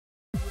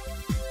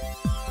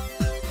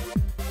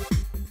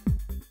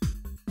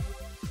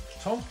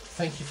Tom,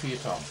 thank you for your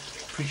time.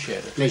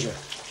 Appreciate it. Pleasure.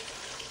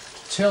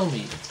 Tell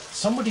me,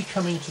 somebody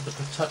coming to the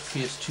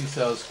Patatfees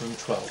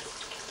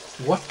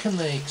 2012, what can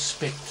they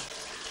expect?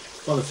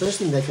 Well, the first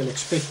thing they can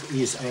expect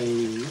is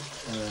a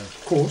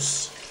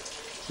course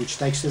which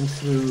takes them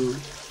through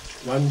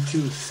 1,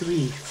 2,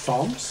 3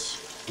 farms,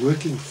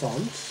 working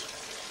farms,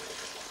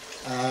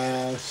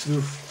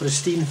 through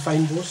pristine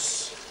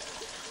fynbos,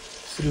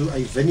 through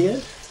a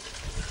vineyard,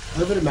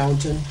 over a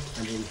mountain,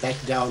 and then back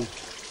down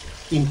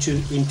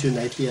into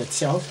Napier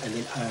itself. And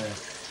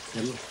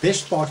then the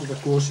best part of the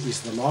course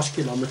is the last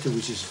kilometer,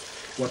 which is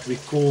what we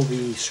call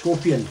the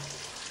scorpion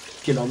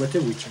kilometer,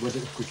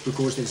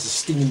 because there's a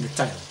sting in the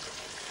tail.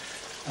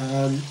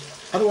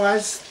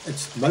 Otherwise,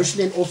 it's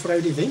mostly an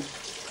off-road event.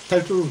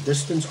 Total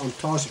distance on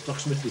tar is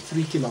approximately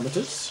 3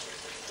 kilometers.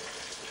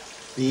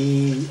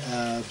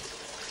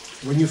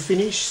 When you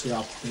finish,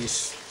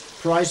 there's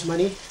prize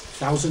money,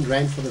 1,000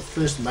 rand for the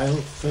first male,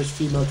 first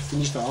female to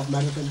finish the half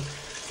marathon,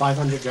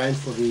 500 rand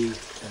for the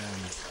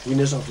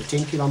winners of the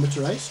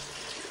 10-kilometer race.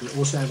 We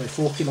also have a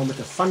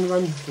 4-kilometer fun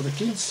run for the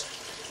kids.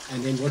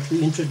 And then what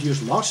we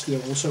introduced last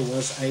year also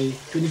was a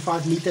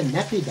 25-meter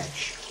nappy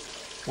dash.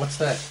 What's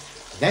that?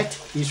 That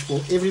is for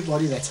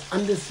everybody that's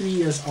under 3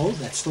 years old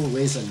that still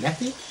wears a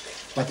nappy,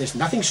 but there's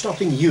nothing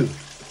stopping you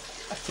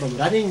from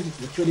running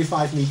the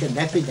 25-meter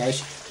nappy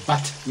dash,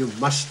 but you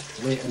must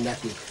wear a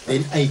nappy.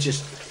 Then age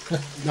is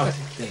not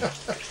there.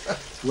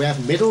 We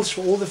have medals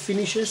for all the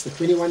finishers, the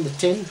 21, the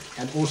 10,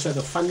 and also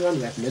the fun run.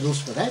 We have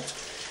medals for that.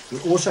 We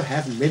also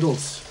have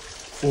medals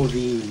for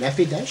the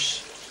nappy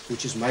dash,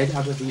 which is made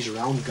out of these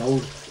round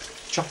gold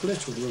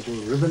chocolates with a little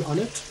ribbon on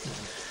it.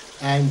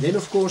 And then,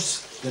 of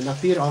course, the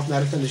Napier Half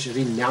Marathon is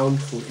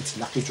renowned for its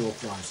lucky draw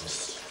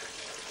prizes.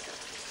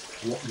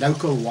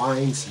 Local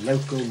wines,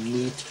 local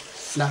meat,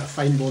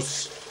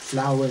 fynbos,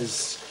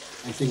 flowers,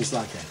 and things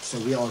like that. So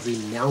we are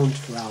renowned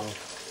for our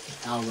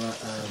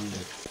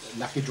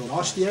lucky draw.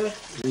 Last year,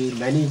 we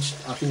managed,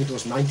 I think it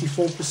was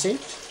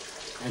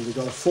 94%, and we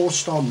got a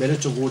 4-star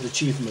Merit Award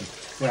achievement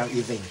for our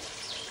event.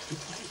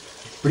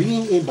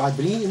 By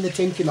bringing in the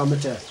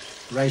 10-kilometer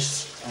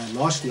race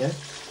last year,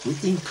 we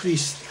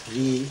increased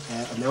the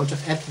amount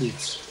of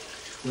athletes.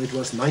 Where it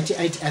was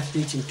 98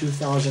 athletes in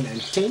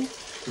 2010,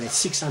 we had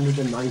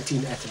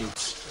 619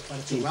 athletes. But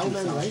it's a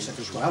well-known race. It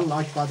was well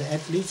liked by the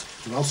athletes,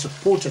 well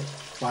supported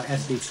by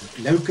athletes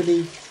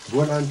locally,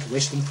 Boland,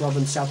 Western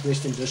Province,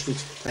 Southwestern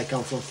districts. They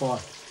come from far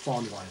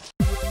and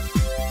wide.